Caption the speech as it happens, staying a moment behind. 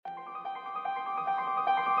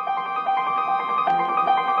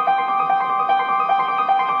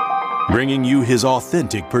bringing you his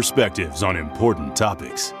authentic perspectives on important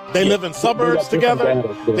topics. They live in suburbs together.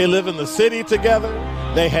 They live in the city together.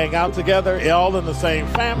 They hang out together, all in the same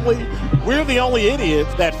family. We're the only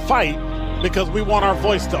idiots that fight because we want our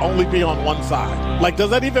voice to only be on one side. Like, does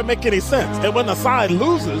that even make any sense? And when the side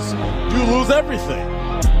loses, you lose everything.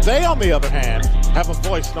 They, on the other hand, have a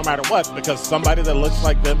voice no matter what because somebody that looks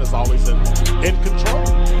like them is always in control.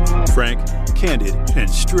 Frank, candid, and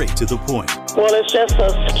straight to the point. Well, it's just a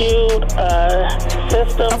skewed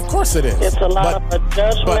system. Of course it is. It's a lot of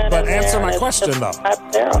adjustment. But answer my question, though.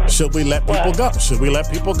 Should we let people go? Should we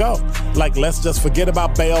let people go? Like, let's just forget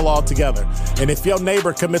about bail altogether. And if your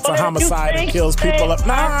neighbor commits a homicide and kills people,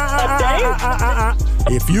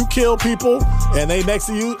 if you kill people and they next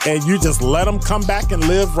to you and you just let them come back and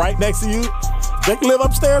live right next to you, they can live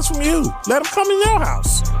upstairs from you. Let them come in your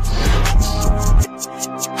house.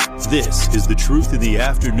 This is The Truth in the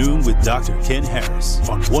Afternoon with Dr. Ken Harris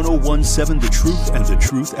on 101.7 The Truth and The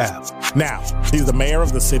Truth app. Now, he's the mayor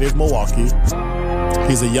of the city of Milwaukee.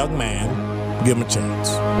 He's a young man. Give him a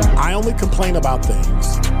chance. I only complain about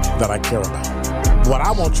things that I care about. What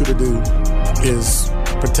I want you to do is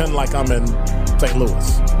pretend like I'm in St.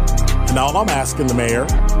 Louis. And all I'm asking the mayor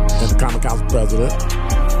and the Common Council president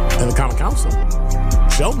and the Common Council,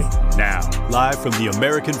 show me. Now, live from the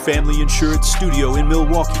American Family Insurance Studio in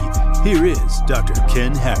Milwaukee, here is Dr.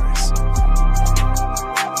 Ken Harris.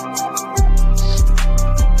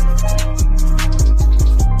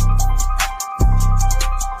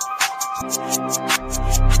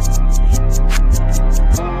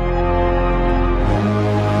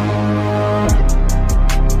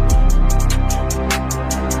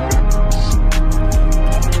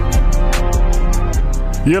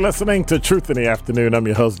 You're listening to Truth in the Afternoon. I'm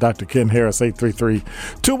your host, Dr. Ken Harris.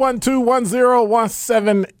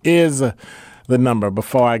 833-212-1017 is the number.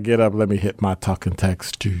 Before I get up, let me hit my talking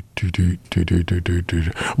text.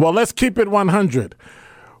 Well, let's keep it 100.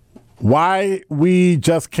 Why we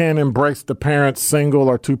just can't embrace the parents, single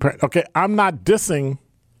or two parents. Okay, I'm not dissing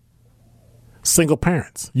single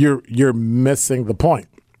parents. You're missing the point.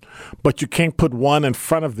 But you can't put one in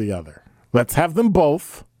front of the other. Let's have them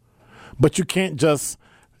both. But you can't just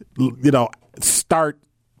start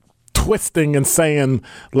twisting and saying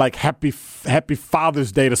like happy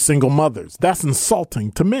Father's Day to single mothers. That's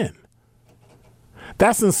insulting to men.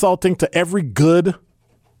 That's insulting to every good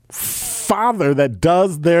father that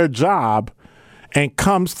does their job and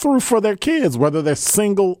comes through for their kids, whether they're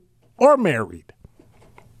single or married.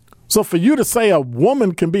 So for you to say a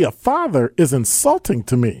woman can be a father is insulting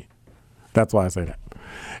to me. That's why I say that.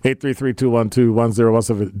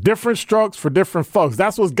 833-212-1017. Different strokes for different folks.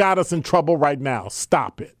 That's what's got us in trouble right now.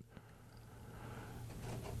 Stop it.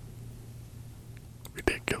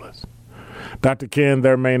 Ridiculous. Dr. Ken,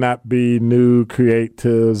 there may not be new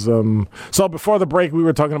creatism. So before the break, we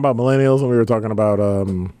were talking about millennials and we were talking about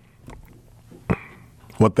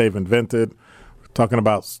what they've invented. We're talking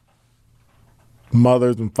about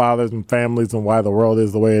mothers and fathers and families and why the world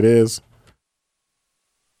is the way it is.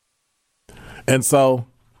 And so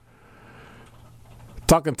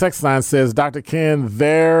Talking Text Line says, Dr. Ken,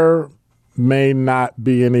 there may not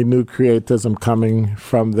be any new creatism coming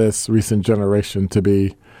from this recent generation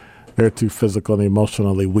they're too physical and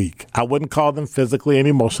emotionally weak. I wouldn't call them physically and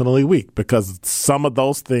emotionally weak because some of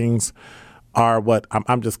those things are what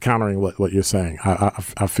I'm just countering what you're saying.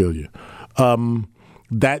 I feel you.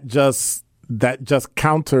 That just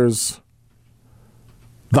counters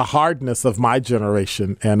the hardness of my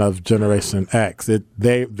generation and of Generation X.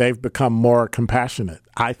 They've become more compassionate,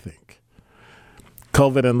 I think.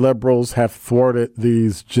 COVID and liberals have thwarted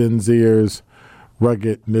these Gen Zers,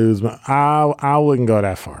 rugged newsmen. I wouldn't go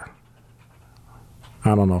that far.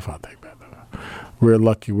 I don't know if I'll take that. We're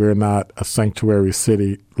lucky we're not a sanctuary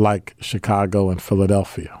city like Chicago and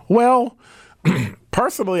Philadelphia. Well,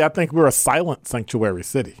 personally, I think we're a silent sanctuary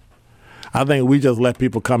city. I think we just let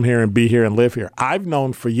people come here and be here and live here. I've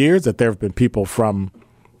known for years that there have been people from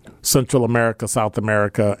Central America, South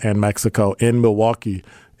America, and Mexico in Milwaukee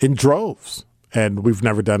in droves, and we've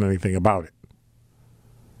never done anything about it.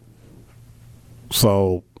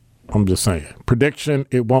 So I'm just saying. Prediction,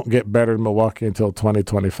 it won't get better in Milwaukee until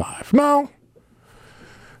 2025. No.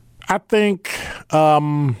 I think,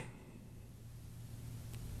 how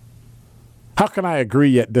can I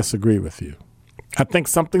agree yet disagree with you? I think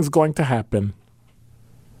something's going to happen.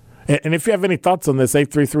 And if you have any thoughts on this,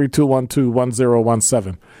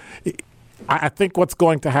 833-212-1017. I think what's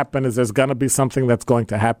going to happen is there's going to be something that's going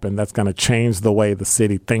to happen that's going to change the way the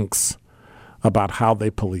city thinks about how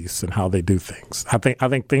they police and how they do things. I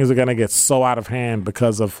think things are going to get so out of hand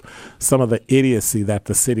because of some of the idiocy that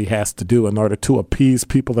the city has to do in order to appease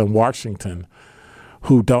people in Washington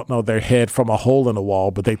who don't know their head from a hole in the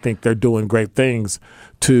wall, but they think they're doing great things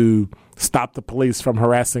to stop the police from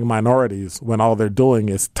harassing minorities when all they're doing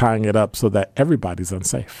is tying it up so that everybody's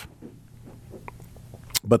unsafe.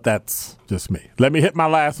 But that's just me. Let me hit my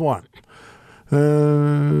last one. Let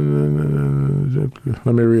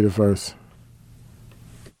me read it first.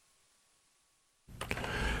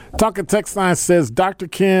 Talking Text Line says, Dr.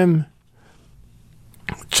 Ken,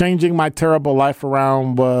 changing my terrible life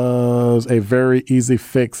around was a very easy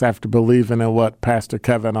fix after believing in what Pastor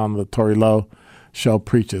Kevin on the Tory Lowe show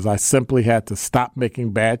preaches. I simply had to stop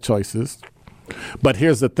making bad choices. But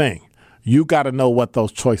here's the thing. You got to know what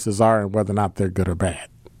those choices are and whether or not they're good or bad,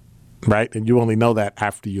 right? And you only know that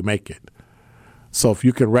after you make it. So if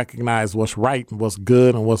you can recognize what's right and what's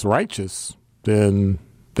good and what's righteous, then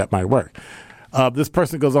that might work. This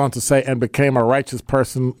person goes on to say, and became a righteous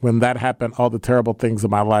person. When that happened, all the terrible things in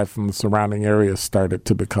my life and the surrounding areas started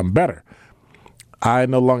to become better. I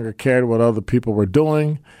no longer cared what other people were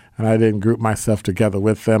doing, and I didn't group myself together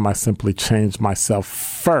with them. I simply changed myself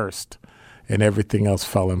first, and everything else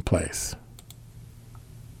fell in place.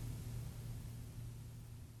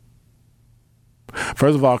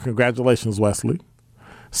 First of all, congratulations, Wesley.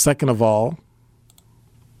 Second of all,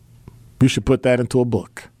 you should put that into a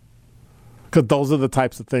book. Because those are the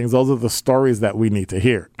types of things, those are the stories that we need to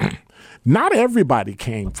hear. Not everybody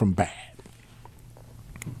came from bad.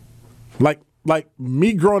 Like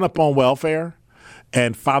me growing up on welfare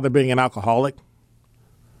and father being an alcoholic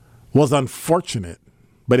was unfortunate,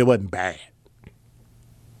 but it wasn't bad.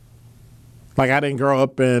 Like I didn't grow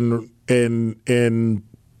up in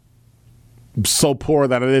so poor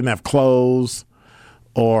that I didn't have clothes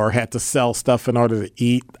or had to sell stuff in order to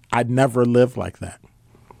eat. I never lived like that.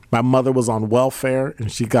 My mother was on welfare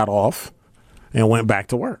and she got off and went back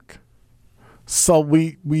to work. So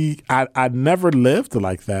I never lived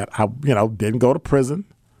like that. I, didn't go to prison.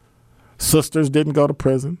 Sisters didn't go to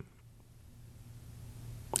prison.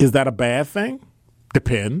 Is that a bad thing?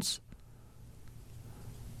 Depends.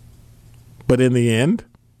 But in the end,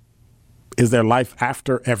 is there life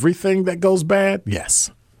after everything that goes bad?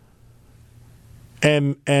 Yes.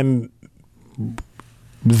 And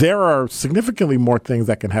there are significantly more things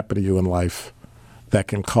that can happen to you in life that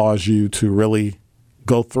can cause you to really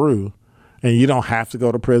go through. And you don't have to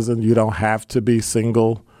go to prison. You don't have to be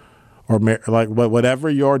single or whatever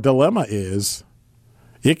your dilemma is.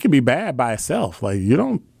 It can be bad by itself. Like you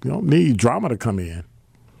don't need drama to come in.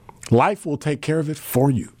 Life will take care of it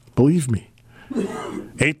for you. Believe me.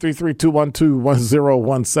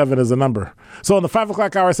 833-212-1017 is the number. So in the 5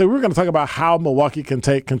 o'clock hour, I said we're going to talk about how Milwaukee can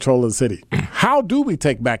take control of the city. How do we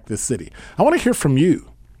take back this city? I want to hear from you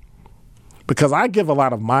because I give a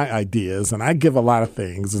lot of my ideas and I give a lot of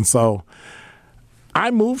things. And so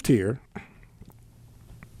I moved here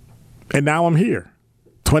and now I'm here.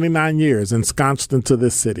 29 years ensconced into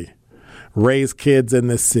this city, raised kids in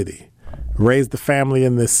this city, raised the family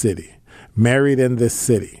in this city, married in this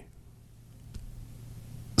city.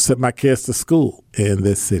 Sent my kids to school in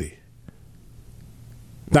this city.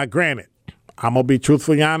 Now, granted, I'm going to be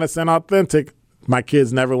truthfully honest and authentic. My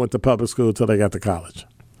kids never went to public school until they got to college.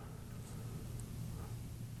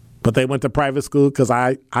 But they went to private school because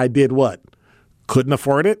I did what? Couldn't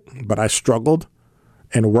afford it, but I struggled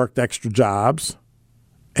and worked extra jobs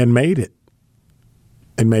and made it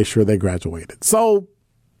and made sure they graduated. So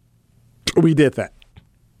we did that.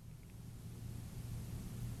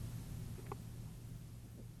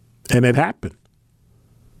 And it happened.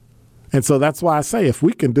 And so that's why I say if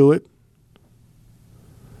we can do it,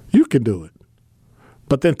 you can do it.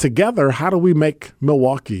 But then together, how do we make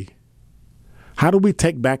Milwaukee? How do we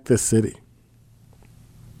take back this city?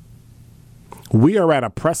 We are at a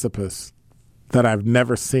precipice that I've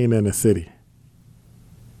never seen in a city.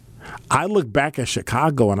 I look back at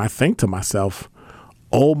Chicago and I think to myself,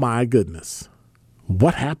 oh my goodness,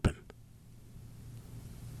 what happened?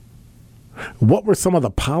 What were some of the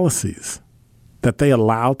policies that they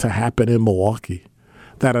allowed to happen in Milwaukee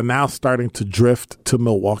that are now starting to drift to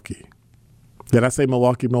Milwaukee? Did I say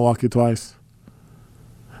Milwaukee twice?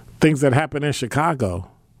 Things that happened in Chicago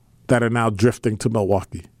that are now drifting to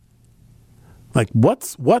Milwaukee. Like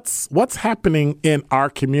what's happening in our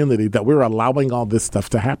community that we're allowing all this stuff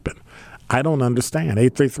to happen? I don't understand.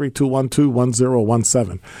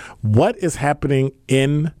 833-212-1017. What is happening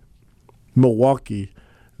in Milwaukee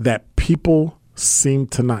that people seem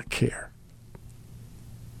to not care?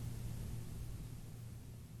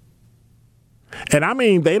 And I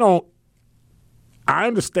mean, I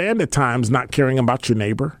understand at times not caring about your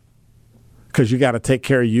neighbor because you got to take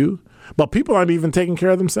care of you, but people aren't even taking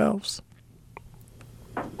care of themselves.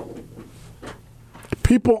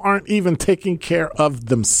 People aren't even taking care of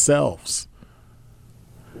themselves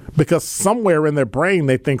because somewhere in their brain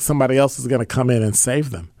they think somebody else is going to come in and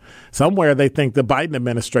save them. Somewhere they think the Biden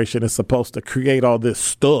administration is supposed to create all this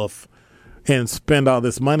stuff and spend all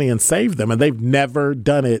this money and save them, and they've never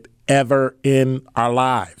done it ever in our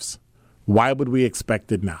lives. Why would we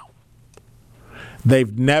expect it now?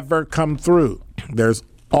 They've never come through. There's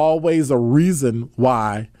always a reason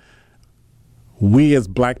why we as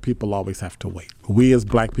black people always have to wait. We as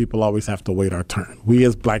black people always have to wait our turn. We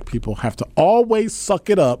as black people have to always suck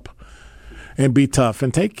it up and be tough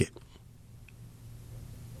and take it.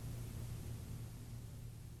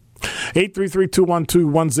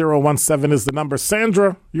 833-212-1017 is the number.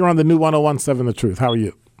 Sandra, you're on the new 1017 The Truth. How are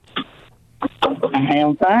you? I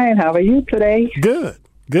am fine. How are you today? Good.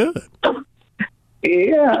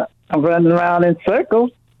 Yeah, I'm running around in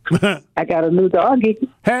circles. I got a new doggie.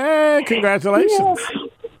 Hey, congratulations.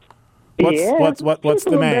 Yeah. What's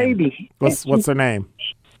the name? Baby. What's her name?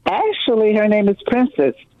 Actually, her name is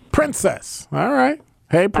Princess. Princess. All right.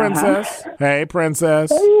 Hey, Princess. Uh-huh. Hey,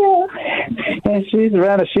 Princess. Yeah. And she's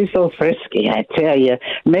running. She's so frisky, I tell you.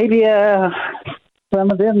 Maybe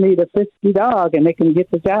some of them need a frisky dog, and they can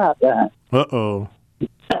get the job done. Uh-oh.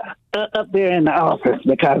 Up there in the office,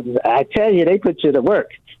 because I tell you, they put you to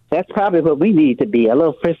work. That's probably what we need to be, a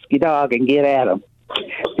little frisky dog and get at them.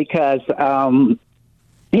 Because,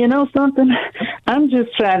 you know something? I'm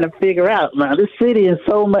just trying to figure out now. This city is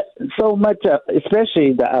so much,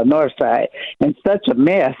 especially the north side, in such a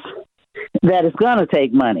mess that it's going to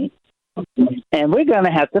take money. And we're going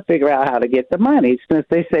to have to figure out how to get the money, since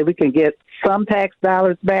they say we can get some tax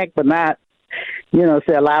dollars back, but not,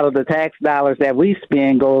 say a lot of the tax dollars that we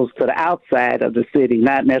spend goes to the outside of the city,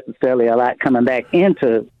 not necessarily a lot coming back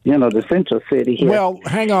into, the central city here. Well,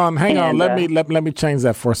 hang on. Let me change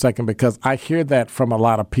that for a second, because I hear that from a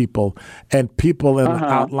lot of people, and people in the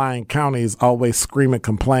outlying counties always scream and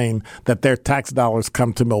complain that their tax dollars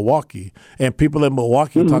come to Milwaukee, and people in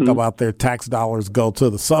Milwaukee talk about their tax dollars go to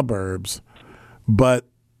the suburbs. But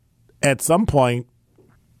at some point,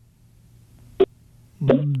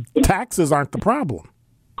 taxes aren't the problem.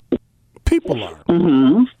 People are.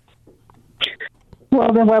 Mm-hmm.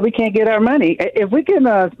 Well, then why we can't get our money? If we can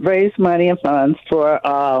raise money and funds for,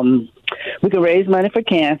 we can raise money for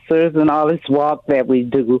cancers and all this walk that we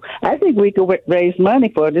do. I think we could raise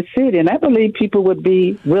money for the city, and I believe people would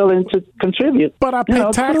be willing to contribute. But I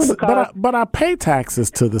pay taxes. But I pay taxes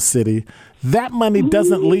to the city. That money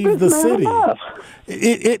doesn't leave the city.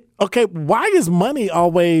 Okay. Why is money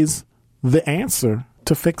always the answer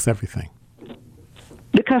to fix everything?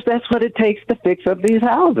 Because that's what it takes to fix up these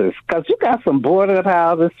houses. Because you got some boarded up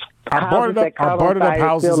houses. Our boarded up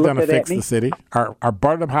houses is going to fix the city. Our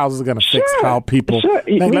boarded up houses are going to fix how people. Sure.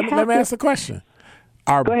 Let me ask the question.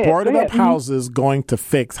 Are boarded up houses going to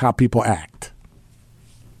fix how people act?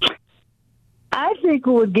 I think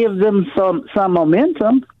it would give them some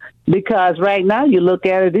momentum. Because right now you look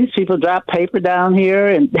at it, these people drop paper down here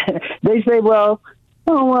and they say,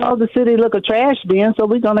 the city look a trash bin, so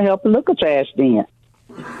we're going to help it look a trash bin.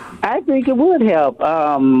 I think it would help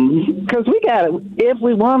because we got to. If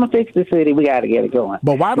we want to fix the city, we got to get it going.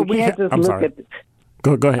 But why do we? I'm sorry.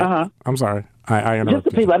 Go ahead. I'm sorry. I interrupted. Just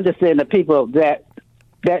the people. I'm just saying the people that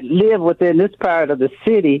live within this part of the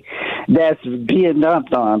city that's being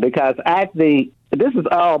dumped on. Because I think this is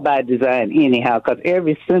all by design, anyhow. Because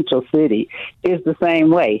every central city is the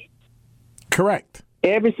same way. Correct.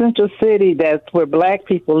 Every central city that's where black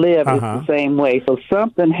people live is the same way. So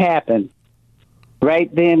something happened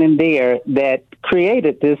right then and there that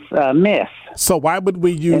created this mess. So why would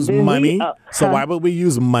we use money? Why would we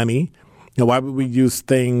use money? Why would we use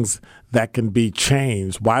things that can be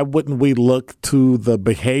changed? Why wouldn't we look to the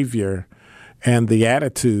behavior and the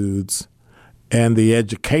attitudes and the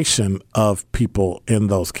education of people in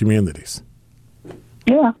those communities?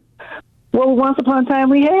 Yeah. Well, once upon a time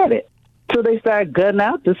we had it. So they started gutting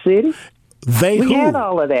out the city. We had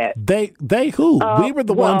all of that. They who? We were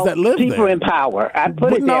the ones that lived there. People in power. I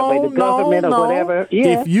put it that way. The government or whatever.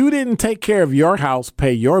 Yeah. If you didn't take care of your house,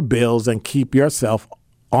 pay your bills, and keep yourself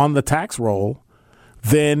on the tax roll,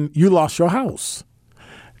 then you lost your house.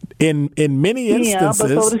 In many instances,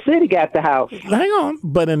 but so the city got the house. Hang on,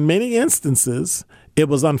 but in many instances, it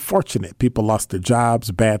was unfortunate. People lost their jobs.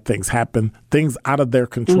 Bad things happened. Things out of their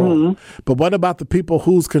control. But what about the people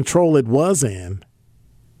whose control it was in?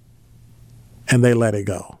 And they let it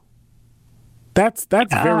go. That's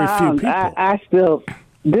very few people. I still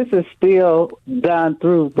this is still done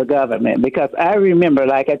through the government, because I remember,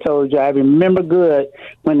 like I told you, I remember good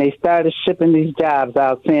when they started shipping these jobs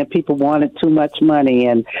out, saying people wanted too much money,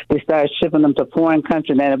 and they started shipping them to foreign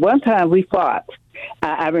countries. And at one time we fought.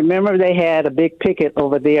 I remember they had a big picket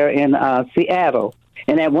over there in Seattle,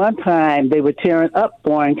 and at one time they were tearing up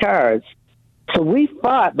foreign cars. So we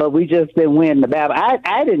fought, but we just didn't win the battle.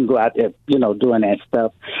 I didn't go out there, doing that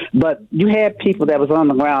stuff. But you had people that was on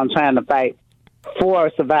the ground trying to fight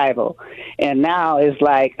for survival. And now it's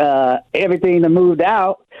like everything that moved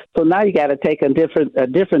out. So now you got to take a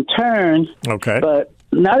different turn. Okay. But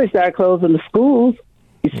now they start closing the schools.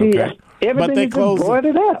 You see, everything but they is just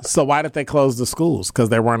boarded up. So why did they close the schools? Because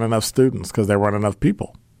there weren't enough students, because there weren't enough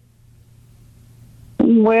people.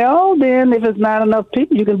 Well, then, if it's not enough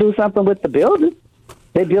people, you can do something with the building.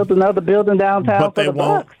 They built another building downtown for the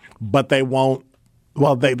Bucks. But they won't.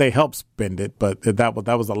 Well, they helped spend it, but that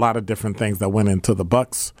was a lot of different things that went into the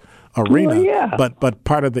Bucks arena. Well, yeah. But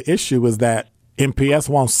part of the issue is that MPS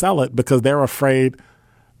won't sell it because they're afraid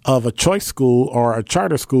of a choice school or a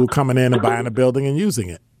charter school coming in and buying a building and using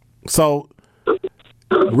it. So,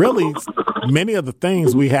 really, many of the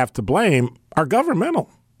things we have to blame are governmental.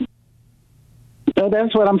 So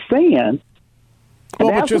that's what I'm saying. Well,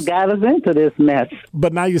 that's what got us into this mess.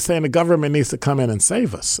 But now you're saying the government needs to come in and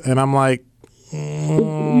save us. And I'm like...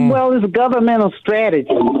 Well, it's a governmental strategy,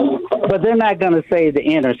 but they're not going to save the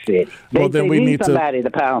inner city. They need somebody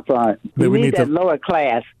to pounce on. We need that lower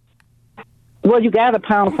class. Well, you got to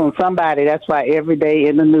pounce on somebody. That's why every day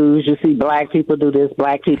in the news you see black people do this,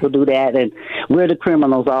 black people do that, and we're the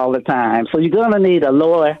criminals all the time. So you're going to need a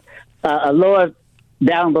lower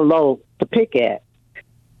down below to pick at.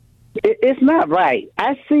 It's not right.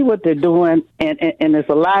 I see what they're doing, and there's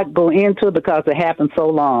a lot go into it because it happened so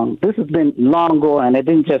long. This has been long going. It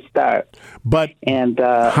didn't just start. But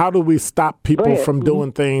how do we stop people from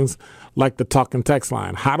doing things like the talk and text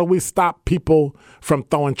line? How do we stop people from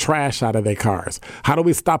throwing trash out of their cars? How do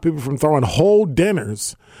we stop people from throwing whole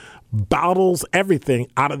dinners, bottles, everything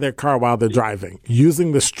out of their car while they're driving,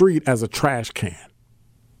 using the street as a trash can?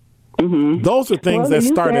 Mm-hmm. Those are things that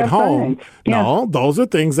start at home. Yeah. No, those are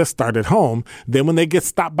things that start at home. Then when they get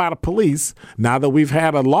stopped by the police, now that we've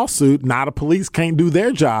had a lawsuit, now the police can't do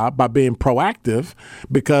their job by being proactive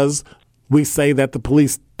because we say that the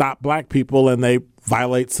police stop black people and they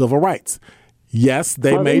violate civil rights. Yes,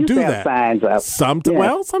 they may do that. Signs up.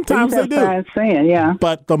 Well, sometimes they do. Signs saying,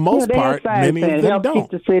 but the most part, many of them help don't.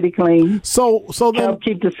 Keep the city clean. So then help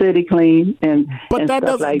keep the city clean but that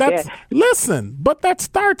stuff like that. Listen, but that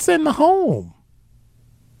starts in the home.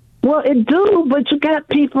 Well, it do, but you got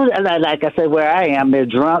people like I said, where I am, they're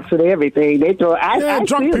drunks and everything. They throw.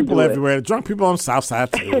 Drunk people everywhere. Drunk people on the South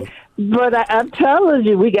Side too. But I'm telling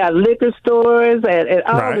you, we got liquor stores and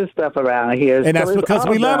all this stuff around here. And that's because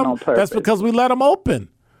we let them. That's because we let them open.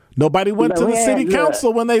 Nobody went to the city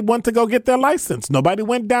council when they went to go get their license. Nobody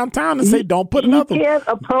went downtown and say, "Don't put another." You can't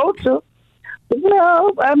approach them.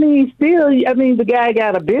 Well, the guy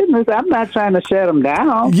got a business. I'm not trying to shut him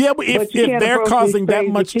down. Yeah, but if they're causing that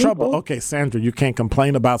much trouble. Okay, Sandra, you can't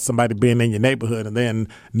complain about somebody being in your neighborhood and then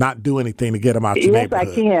not do anything to get them out your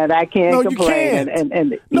neighborhood. Yes, I can complain.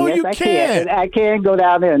 You can't. I can go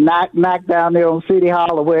down there and knock down there on City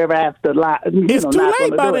Hall or wherever I have to. It's too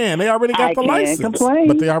late by then. They already got the license. Complain.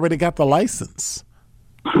 But they already got the license.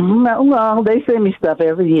 No, well, they send me stuff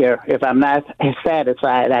every year. If I'm not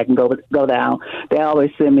satisfied, I can go down. They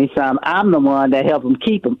always send me some. I'm the one that helps him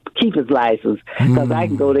keep his license because I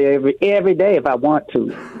can go there every day if I want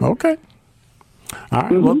to. Okay. All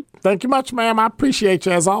right. Mm-hmm. Well, thank you much, ma'am. I appreciate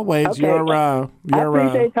you as always. Okay. I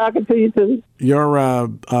appreciate talking to you too. Your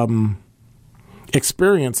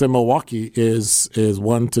experience in Milwaukee is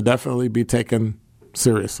one to definitely be taken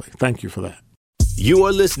seriously. Thank you for that. You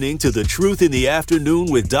are listening to The Truth in the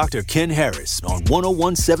Afternoon with Dr. Ken Harris on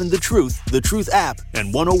 101.7 The Truth app,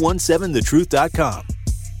 and 101.7thetruth.com.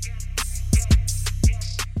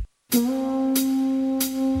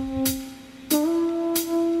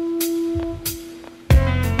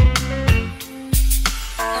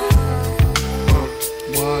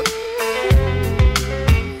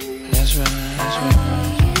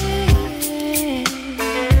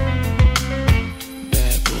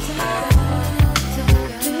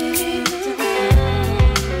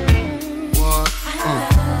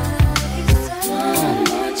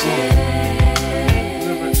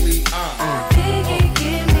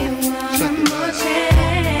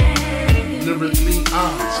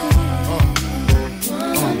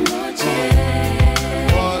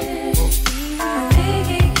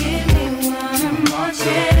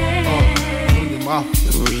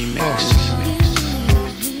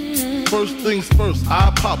 First things first,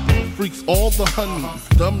 I pop freaks all the honeys,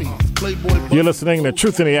 dummies, playboy. You're listening to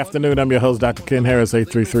Truth in the Afternoon. I'm your host, Dr. Ken Harris,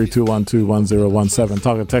 833-212-1017.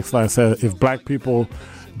 Talking text line said, if black people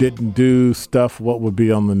didn't do stuff, what would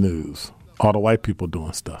be on the news? All the white people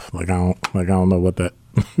doing stuff. I don't know what that.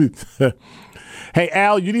 Hey,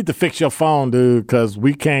 Al, you need to fix your phone, dude, because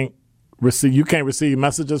you can't receive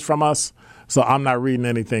messages from us, so I'm not reading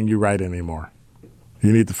anything you write anymore.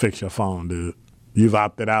 You need to fix your phone, dude. You've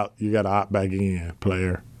opted out. You got to opt back in,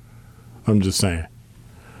 player. I'm just saying.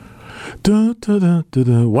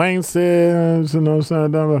 Wayne says,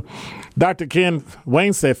 Dr. Ken,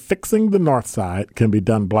 Wayne said, fixing the north side can be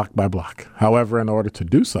done block by block. However, in order to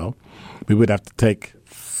do so, we would have to take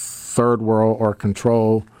third world or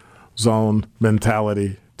control zone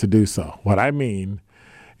mentality to do so. What I mean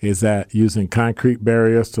is that using concrete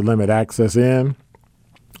barriers to limit access in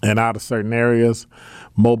and out of certain areas,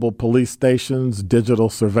 mobile police stations, digital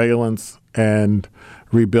surveillance, and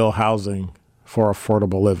rebuild housing for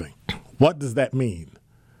affordable living. What does that mean?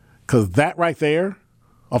 Because that right there,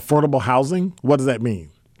 affordable housing, what does that mean?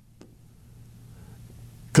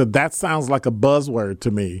 Because that sounds like a buzzword to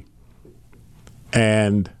me.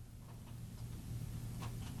 And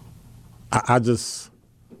I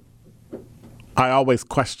always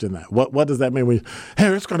question that. What does that mean? Hey,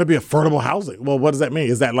 it's going to be affordable housing. Well, what does that mean?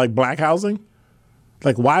 Is that like black housing?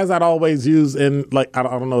 Like, why is that always used in, like, I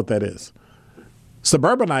don't know what that is.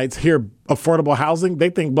 Suburbanites hear affordable housing, they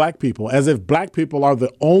think black people, as if black people are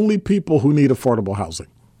the only people who need affordable housing.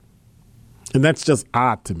 And that's just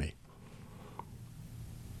odd to me.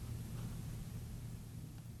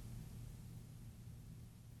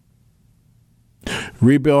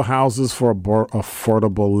 Rebuild houses for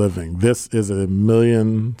affordable living. This is a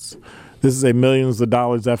millions of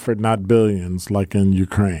dollars effort, not billions, like in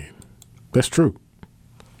Ukraine. That's true.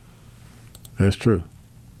 That's true.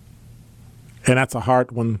 And that's a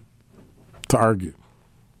hard one to argue.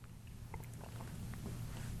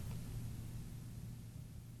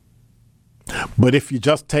 But if you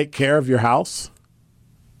just take care of your house,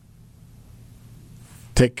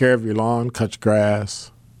 take care of your lawn, cut your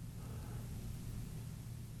grass,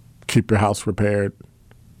 keep your house repaired,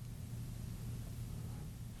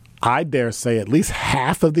 I dare say at least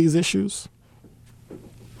half of these issues,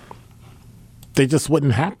 they just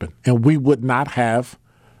wouldn't happen. And we would not have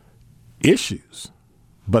issues.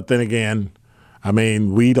 But then again, I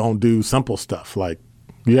mean, we don't do simple stuff. Like,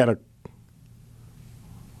 you had a...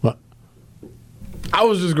 What? I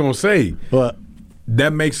was just going to say, what?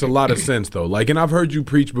 That makes a lot of sense, though. Like, and I've heard you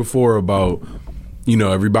preach before about, you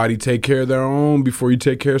know, everybody take care of their own before you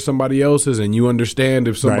take care of somebody else's, and you understand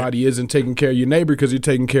if somebody isn't taking care of your neighbor because you're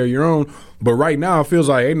taking care of your own. But right now, it feels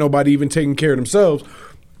like ain't nobody even taking care of themselves.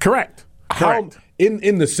 Correct.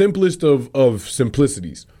 In the simplest of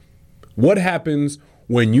simplicities, what happens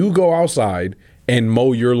when you go outside and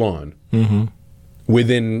mow your lawn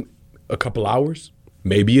within a couple hours,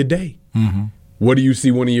 maybe a day? Mm-hmm. What do you see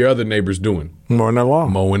one of your other neighbors doing?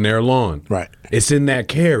 Mowing their lawn. Right. It's in that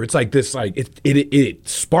care. It's like this, like it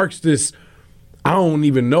sparks this, I don't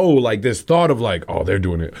even know, like this thought of like, oh, they're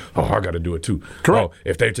doing it. Oh, I got to do it too. Correct. Oh,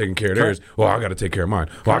 if they're taking care of theirs, well, I got to take care of mine.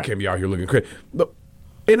 Well, I can't be out here looking crazy.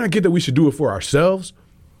 And I get that we should do it for ourselves,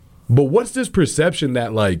 but what's this perception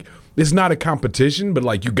that like it's not a competition, but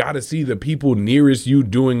like you got to see the people nearest you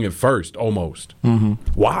doing it first almost. Mm-hmm.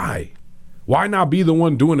 Why? Why not be the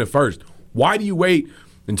one doing it first? Why do you wait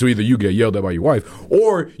until either you get yelled at by your wife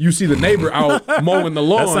or you see the neighbor out mowing the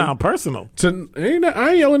lawn? That sounds personal. I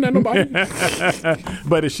ain't yelling at nobody.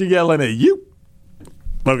 But is she yelling at you?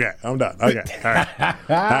 Okay, I'm done. Okay, all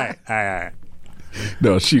right.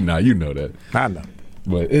 No, she not. You know that. I know.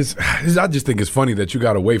 But I just think it's funny that you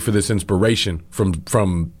got to wait for this inspiration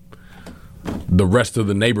from the rest of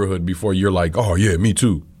the neighborhood before you're like, oh, yeah, me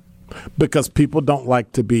too. Because people don't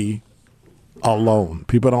like to be alone.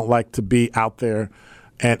 People don't like to be out there.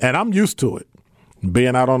 And I'm used to it.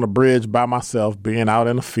 Being out on the bridge by myself, being out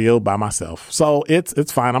in the field by myself. So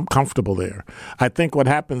it's fine. I'm comfortable there. I think what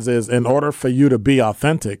happens is in order for you to be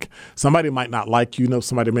authentic, somebody might not like you.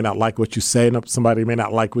 Somebody may not like what you say. Somebody may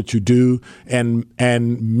not like what you do. And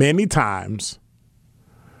many times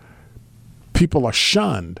people are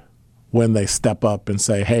shunned when they step up and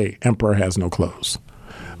say, hey, emperor has no clothes.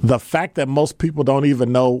 The fact that most people don't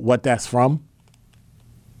even know what that's from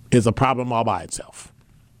is a problem all by itself.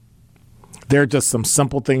 There are just some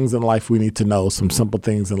simple things in life we need to know, some simple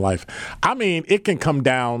things in life. I mean, it can come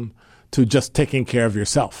down to just taking care of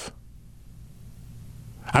yourself.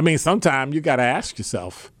 I mean, sometimes you got to ask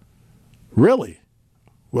yourself, really?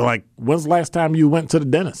 Well, like, when's the last time you went to the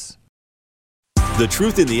dentist? The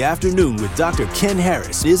Truth in the Afternoon with Dr. Ken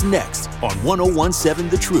Harris is next on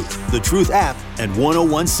 1017 The Truth, The Truth app, and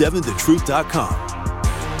 1017thetruth.com.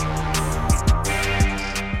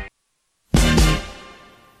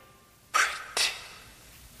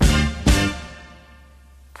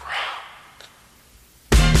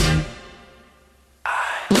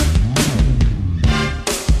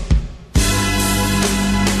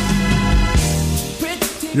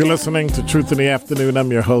 You're listening to Truth in the Afternoon. I'm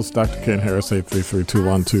your host, Dr. Ken Harris,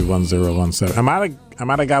 833-212-1017. Am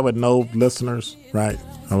I the guy with no listeners? Right?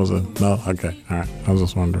 No? Okay. All right. I was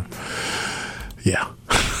just wondering. Yeah.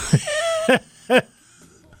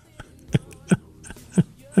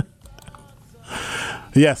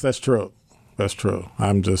 Yes, that's true. That's true.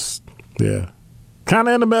 I'm just, kind of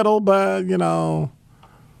in the middle, but, a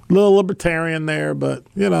little libertarian there, but,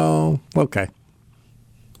 okay.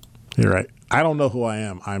 You're right. I don't know who I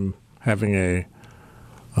am. I'm having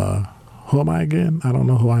who am I again? I don't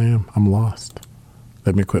know who I am. I'm lost.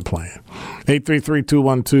 Let me quit playing.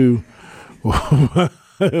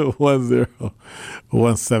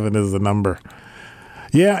 833-212-1017 is the number.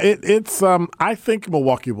 Yeah, it's I think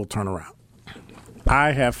Milwaukee will turn around.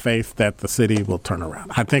 I have faith that the city will turn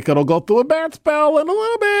around. I think it'll go through a bad spell in a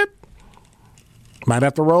little bit. Might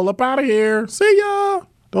have to roll up out of here. See ya.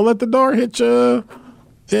 Don't let the door hit you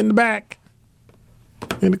in the back.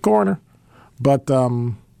 In the corner. But,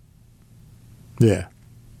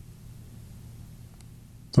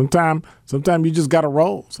 Sometimes you just got to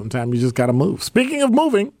roll. Sometimes you just got to move. Speaking of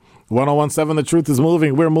moving, 1017 The Truth is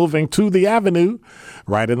moving. We're moving to the Avenue,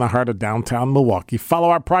 right in the heart of downtown Milwaukee. Follow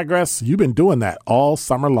our progress. You've been doing that all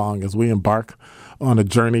summer long as we embark on a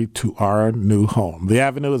journey to our new home. The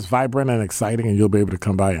Avenue is vibrant and exciting, and you'll be able to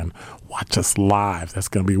come by and watch us live. That's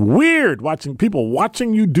going to be weird, watching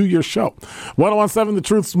you do your show. 1017 The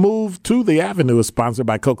Truth's move to the Avenue is sponsored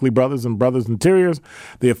by Coakley Brothers and Brothers Interiors,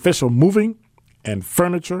 the official moving and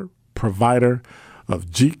furniture provider of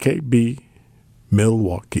GKB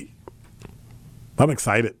Milwaukee. I'm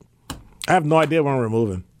excited. I have no idea when we're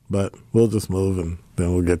moving, but we'll just move and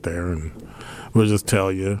then we'll get there and we'll just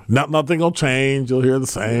tell you. Nothing will change. You'll hear the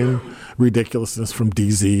same ridiculousness from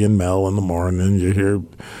DZ and Mel in the morning. You hear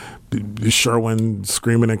Sherwin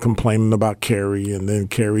screaming and complaining about Carrie, and then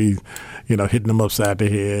Carrie, hitting him upside the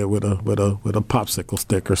head with a popsicle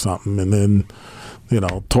stick or something, and then,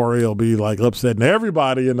 Tori will be like upsetting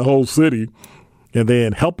everybody in the whole city, and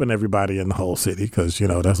then helping everybody in the whole city because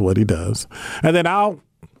that's what he does, and then I'll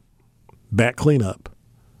back clean up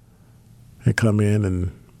and come in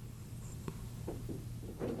and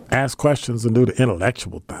ask questions and do the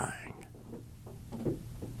intellectual thing.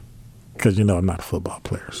 Because, I'm not a football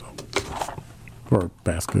player, or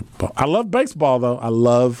basketball. I love baseball, though.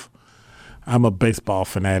 I'm a baseball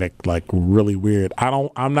fanatic, like really weird.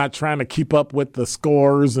 I'm not trying to keep up with the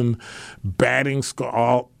scores and batting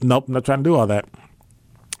score. Nope, I'm not trying to do all that.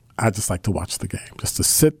 I just like to watch the game, just to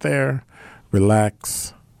sit there,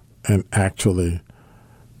 relax, and actually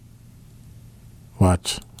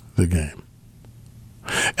watch the game.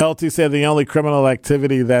 LT said the only criminal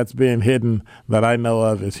activity that's being hidden that I know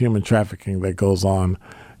of is human trafficking that goes on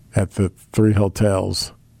at the 3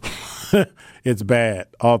 hotels. It's bad.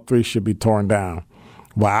 All 3 should be torn down.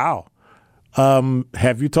 Wow.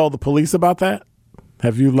 Have you told the police about that?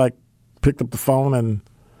 Have you picked up the phone and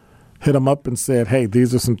hit them up and said, hey,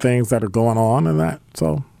 these are some things that are going on and that?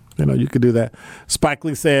 So, you could do that. Spike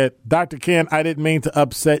Lee said, Dr. Ken, I didn't mean to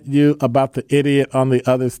upset you about the idiot on the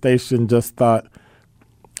other station. Just thought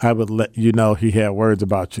I would let you know he had words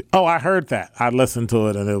about you. Oh, I heard that. I listened to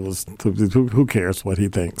it, and it was, who cares what he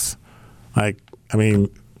thinks?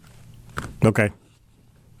 Okay.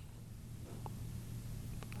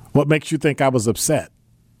 What makes you think I was upset?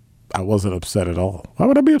 I wasn't upset at all. Why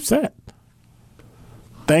would I be upset?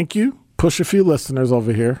 Thank you. Push a few listeners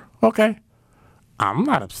over here. Okay. I'm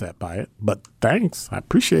not upset by it, but thanks. I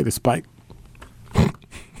appreciate it, Spike. I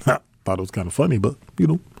thought it was kind of funny, but,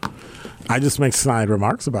 I just make snide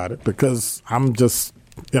remarks about it because I'm just,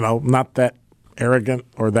 not that arrogant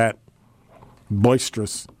or that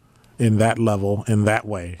boisterous in that level, in that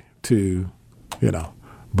way to,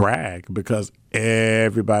 brag because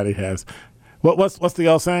everybody has. What's the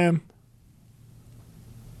old saying?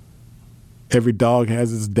 Every dog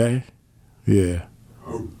has its day. Yeah.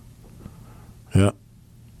 Yeah.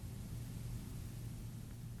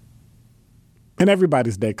 And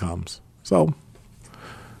everybody's day comes. So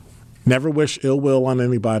never wish ill will on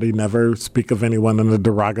anybody. Never speak of anyone in a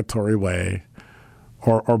derogatory way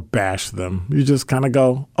or bash them. You just kind of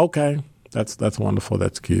go, okay, that's wonderful.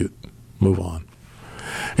 That's cute. Move on.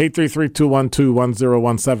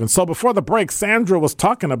 833-212-1017. So before the break, Sandra was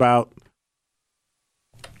talking about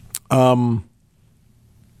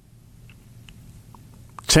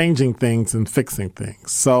changing things and fixing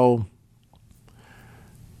things. So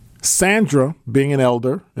Sandra, being an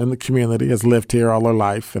elder in the community, has lived here all her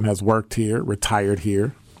life and has worked here, retired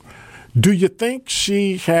here. Do you think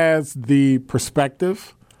she has the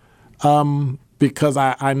perspective? Because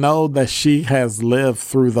I know that she has lived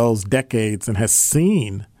through those decades and has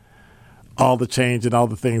seen all the change and all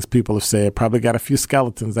the things people have said, probably got a few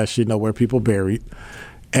skeletons that she know where people buried,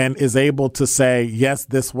 and is able to say, yes,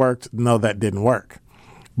 this worked, no, that didn't work.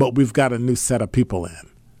 But we've got a new set of people in.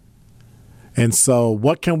 And so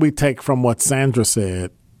what can we take from what Sandra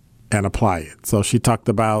said and apply it? So she talked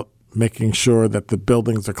about making sure that the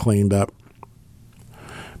buildings are cleaned up,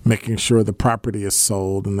 making sure the property is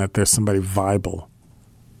sold and that there's somebody viable.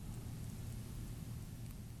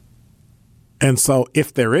 And so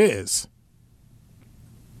if there is,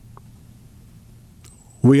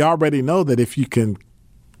 we already know that if you can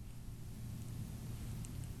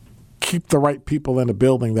keep the right people in a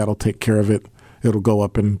building, that'll take care of it. It'll go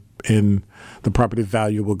up in the property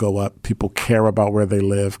value will go up. People care about where they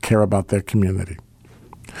live, care about their community.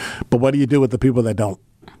 But what do you do with the people that don't?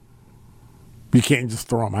 You can't just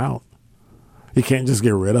throw them out. You can't just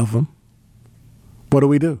get rid of them. What do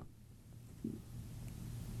we do?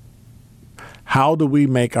 How do we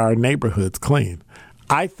make our neighborhoods clean?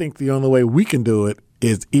 I think the only way we can do it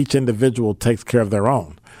is each individual takes care of their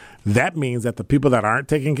own. That means that the people that aren't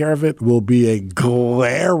taking care of it will be a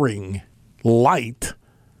glaring light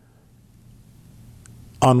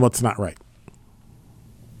on what's not right.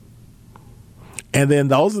 And then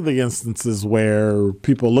those are the instances where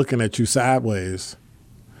people looking at you sideways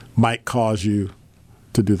might cause you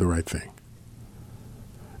to do the right thing.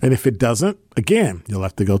 And if it doesn't, again, you'll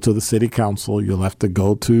have to go to the city council. You'll have to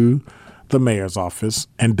go to the mayor's office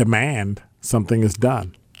and demand something is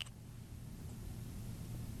done.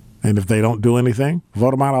 And if they don't do anything,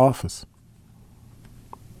 vote them out of office.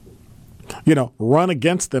 Run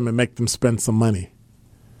against them and make them spend some money.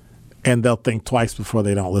 And they'll think twice before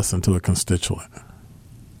they don't listen to a constituent.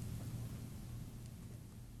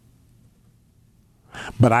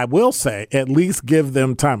 But I will say, at least give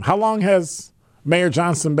them time. How long has Mayor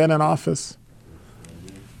Johnson been in office?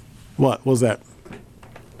 What was that?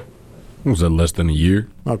 Was that less than a year?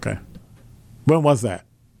 Okay. When was that?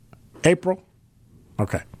 April?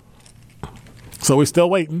 Okay. So we're still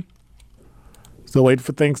waiting. Still waiting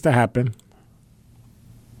for things to happen.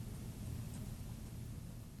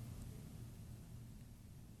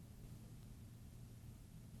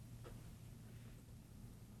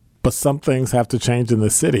 But some things have to change in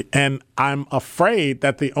the city. And I'm afraid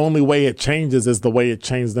that the only way it changes is the way it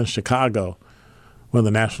changed in Chicago when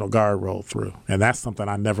the National Guard rolled through. And that's something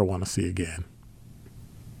I never want to see again.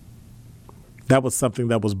 That was something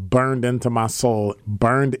that was burned into my soul,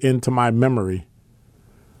 burned into my memory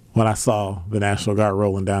when I saw the National Guard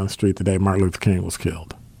rolling down the street the day Martin Luther King was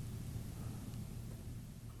killed.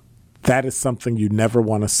 That is something you never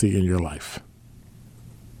want to see in your life.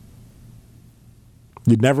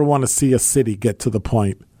 You never want to see a city get to the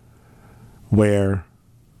point where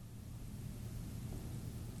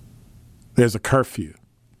there's a curfew,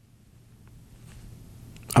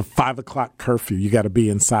 a 5 o'clock curfew. You got to be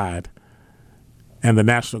inside. And the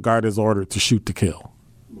National Guard is ordered to shoot to kill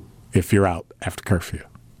if you're out after curfew.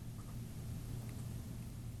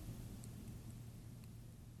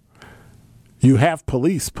 You have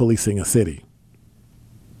police policing a city.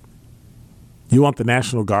 You want the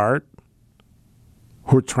National Guard,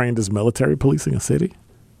 who are trained as military, policing a city?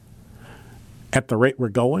 At the rate we're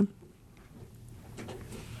going?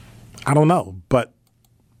 I don't know, but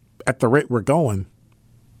at the rate we're going,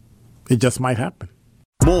 it just might happen.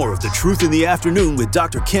 More of The Truth in the Afternoon with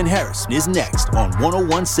Dr. Ken Harris is next on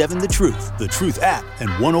 101.7 The Truth, The Truth app,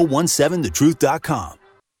 and 1017thetruth.com.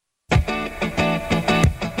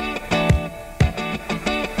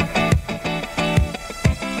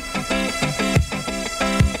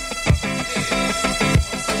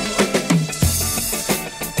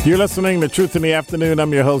 You're listening to Truth in the Afternoon.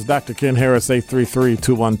 I'm your host, Dr. Ken Harris.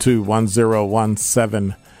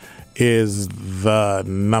 833-212-1017 is the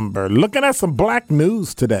number. Looking at some black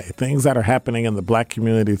news today, things that are happening in the black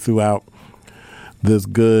community throughout this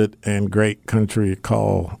good and great country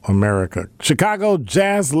called America. Chicago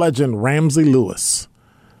jazz legend Ramsey Lewis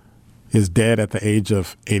is dead at the age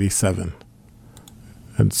of 87.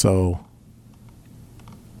 And so,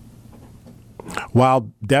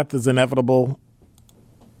 while death is inevitable,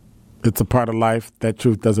 it's a part of life. That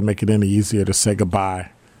truth doesn't make it any easier to say goodbye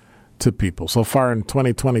to people. So far in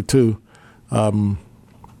 2022,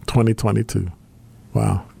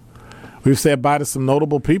 wow. We've said bye to some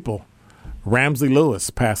notable people Ramsey Lewis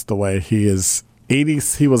passed away. He was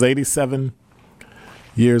 87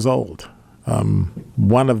 years old.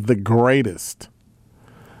 One of the greatest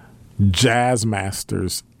jazz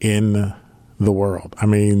masters in the world. I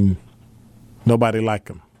mean, nobody like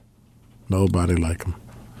him. Nobody like him.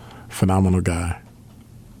 Phenomenal guy.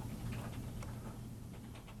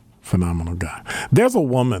 Phenomenal guy. There's a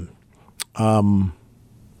woman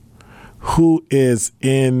who is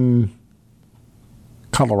in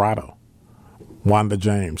Colorado, Wanda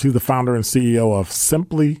James. She's the founder and CEO of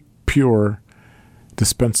Simply Pure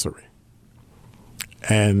Dispensary.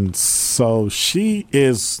 And so she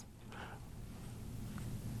is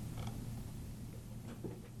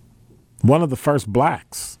one of the first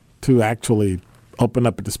blacks to actually open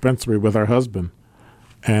up a dispensary with her husband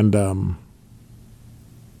and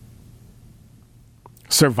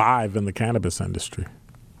survive in the cannabis industry.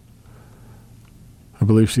 I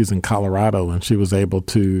believe she's in Colorado, and she was able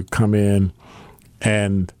to come in.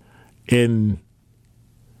 And in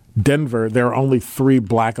Denver, there are only 3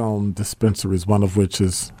 black-owned dispensaries, one of which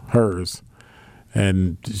is hers.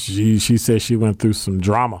 And she says she went through some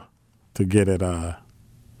drama to get it and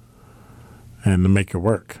to make it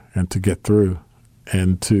work and to get through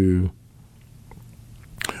and to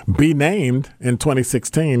be named in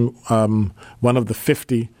 2016 one of the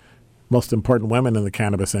 50 most important women in the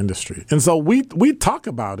cannabis industry. And so we talk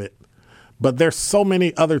about it, but there's so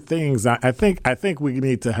many other things. I think we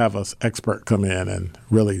need to have an expert come in and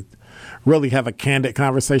really have a candid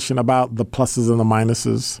conversation about the pluses and the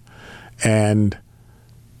minuses and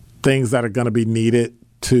things that are going to be needed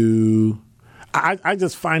to. I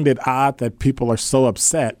just find it odd that people are so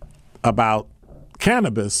upset about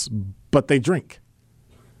cannabis, but they drink.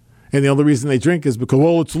 And the only reason they drink is because,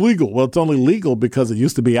 well, it's legal. Well, it's only legal because it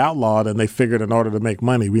used to be outlawed, and they figured in order to make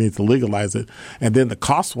money, we need to legalize it. And then the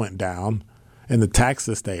costs went down and the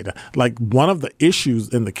taxes stayed. Like, one of the issues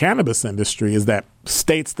in the cannabis industry is that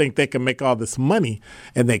states think they can make all this money,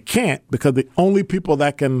 and they can't, because the only people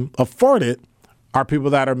that can afford it are people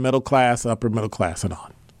that are middle class, upper middle class, and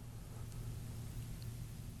on.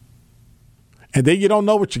 And then you don't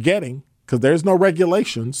know what you're getting because there's no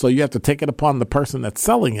regulation. So you have to take it upon the person that's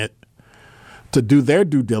selling it to do their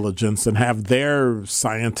due diligence and have their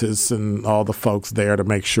scientists and all the folks there to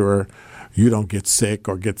make sure you don't get sick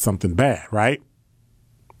or get something bad, right?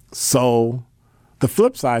 So the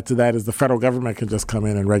flip side to that is the federal government can just come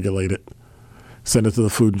in and regulate it, send it to the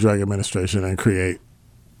Food and Drug Administration and create,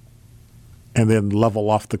 and then level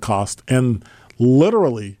off the cost. And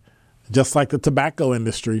literally, just like the tobacco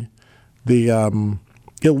industry, the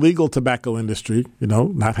illegal tobacco industry,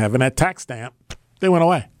 not having that tax stamp, they went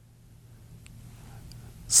away.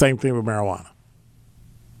 Same thing with marijuana.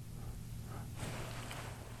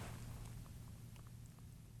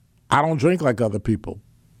 I don't drink like other people,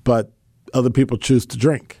 but other people choose to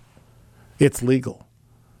drink. It's legal.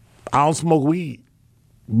 I don't smoke weed,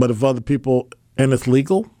 but if other people, and it's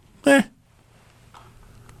legal,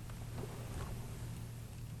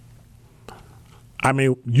 I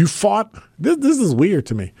mean, you fought. This is weird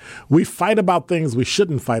to me. We fight about things we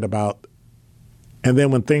shouldn't fight about. And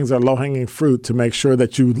then when things are low-hanging fruit, to make sure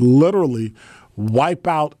that you literally wipe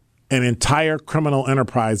out an entire criminal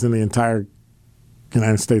enterprise in the entire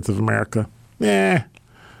United States of America,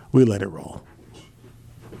 we let it roll.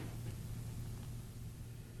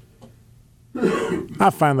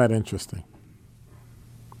 I find that interesting.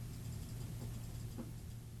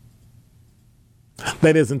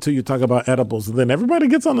 That is until you talk about edibles, and then everybody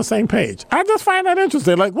gets on the same page. I just find that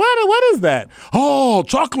interesting. Like, what is that? Oh,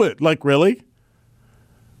 chocolate. Like, really?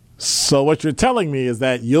 So what you're telling me is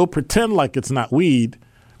that you'll pretend like it's not weed.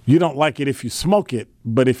 You don't like it if you smoke it,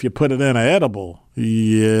 but if you put it in an edible,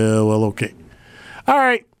 yeah, well, okay. All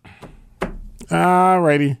right. All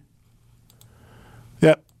righty.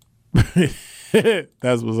 Yep.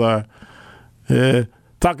 That's bizarre. Yeah.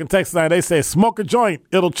 Talking text line, they say, smoke a joint,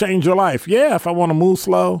 it'll change your life. Yeah, if I want to move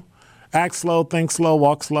slow, act slow, think slow,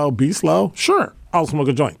 walk slow, be slow, sure, I'll smoke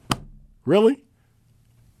a joint. Really?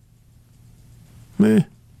 Meh.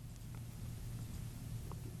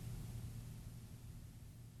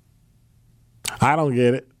 I don't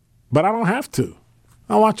get it, but I don't have to.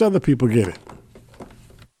 I watch other people get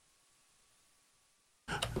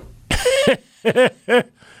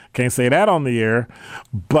it. Can't say that on the air,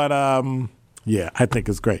 but yeah, I think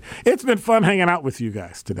it's great. It's been fun hanging out with you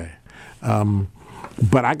guys today.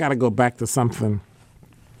 But I got to go back to something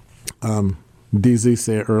DZ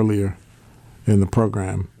said earlier in the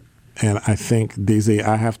program. And I think, DZ,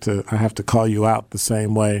 I have to call you out the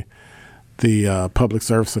same way the public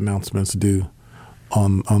service announcements do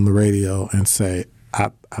on the radio and say,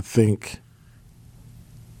 I think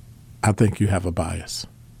I think you have a bias.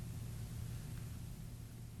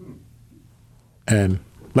 And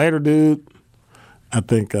later, dude, I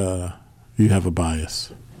think you have a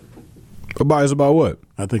bias. A bias about what?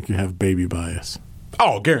 I think you have baby bias.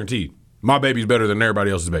 Oh, guaranteed. My baby's better than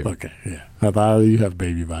everybody else's baby. Okay, yeah. I thought you have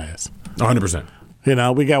baby bias. 100%. You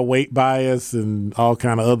know, we got weight bias and all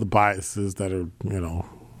kind of other biases that are,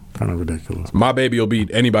 kind of ridiculous. My baby will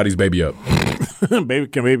beat anybody's baby up. Can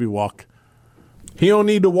baby walk? He don't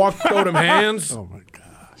need to walk, throw them hands. Oh, my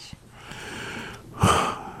gosh.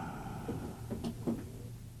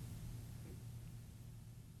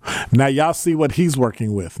 Now, y'all see what he's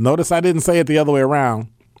working with. Notice I didn't say it the other way around.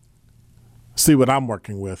 See what I'm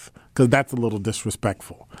working with, because that's a little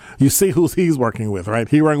disrespectful. You see who he's working with, right?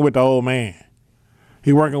 He working with the old man.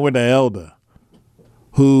 He working with the elder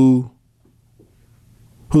whose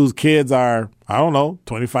kids are,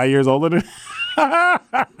 25 years older than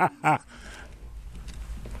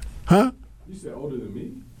Huh? You said older than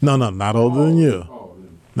me? No, not older than you.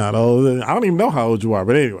 Not older than, I don't even know how old you are,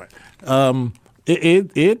 but anyway.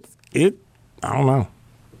 It I don't know.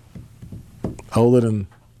 Older than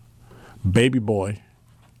baby boy.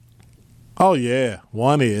 Oh yeah,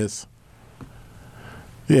 one is.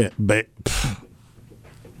 Yeah,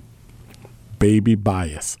 baby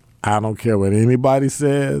bias. I don't care what anybody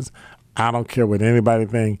says. I don't care what anybody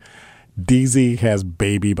thinks. DZ has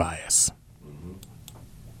baby bias.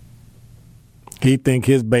 He think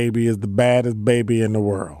his baby is the baddest baby in the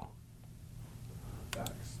world.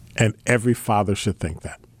 And every father should think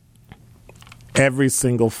that. Every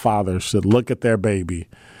single father should look at their baby.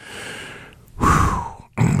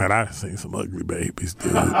 And I've seen some ugly babies,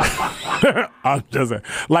 dude. I'm just saying.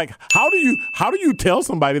 Like, how do you tell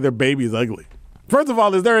somebody their baby is ugly? First of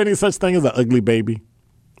all, is there any such thing as an ugly baby?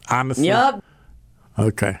 Honestly. Yup.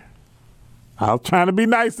 Okay. I was trying to be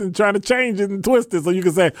nice and trying to change it and twist it so you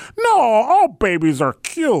can say, no, all babies are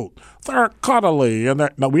cute. They're cuddly. And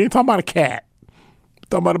no, we ain't talking about a cat. We're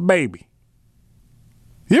talking about a baby.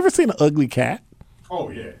 You ever seen an ugly cat? Oh,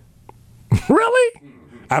 yeah. Really? Mm-hmm.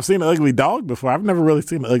 I've seen an ugly dog before. I've never really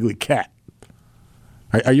seen an ugly cat.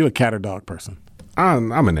 Are you a cat or dog person?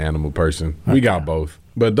 I'm an animal person. Okay. We got both.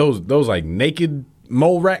 But those like naked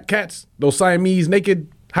mole rat cats, those Siamese naked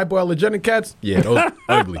hypoallergenic cats, yeah, those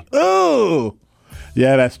ugly. Oh,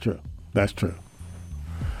 yeah, that's true. That's true.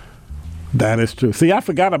 That is true. See, I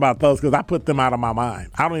forgot about those because I put them out of my mind.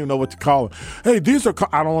 I don't even know what to call them. Hey, these are,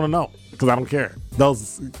 I don't want to know because I don't care.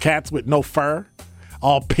 Those cats with no fur,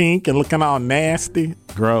 all pink and looking all nasty,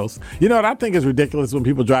 gross. You know what I think is ridiculous when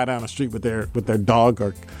people drive down the street with their dog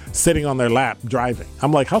or sitting on their lap driving.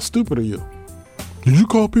 I'm like, how stupid are you? Did you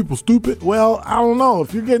call people stupid? Well, I don't know.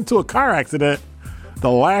 If you get into a car accident,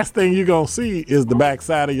 the last thing you're going to see is the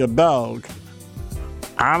backside of your dog.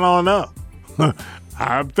 I don't know.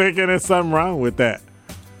 I'm thinking there's something wrong with that.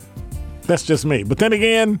 That's just me. But then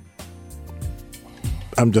again,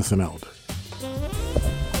 I'm just an elder.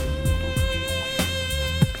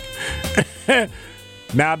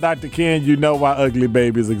 Now, Dr. Ken, you know why ugly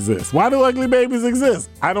babies exist. Why do ugly babies exist?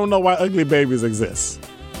 I don't know why ugly babies exist.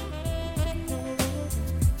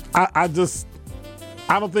 I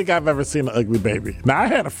don't think I've ever seen an ugly baby. Now, I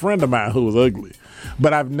had a friend of mine who was ugly,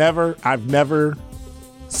 but I've never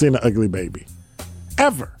seen an ugly baby.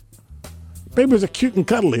 Ever. Babies are cute and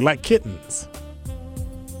cuddly like kittens.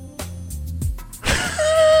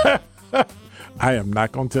 I am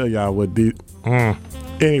not going to tell y'all what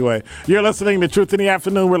Anyway, you're listening to Truth in the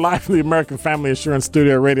Afternoon. We're live from the American Family Insurance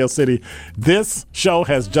Studio, Radio City. This show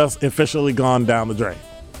has just officially gone down the drain.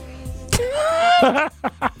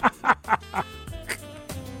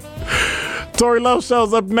 Tory Lowe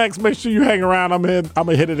shows up next. Make sure you hang around. I'm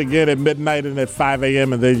gonna hit it again at midnight and at 5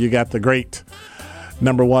 a.m. And then you got the great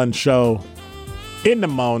 #1 show in the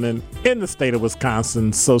morning in the state of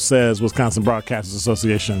Wisconsin. So says Wisconsin Broadcasters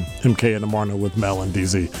Association. MK in the morning with Mel and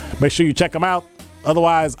DZ. Make sure you check them out.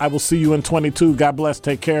 Otherwise, I will see you in 22. God bless.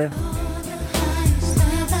 Take care.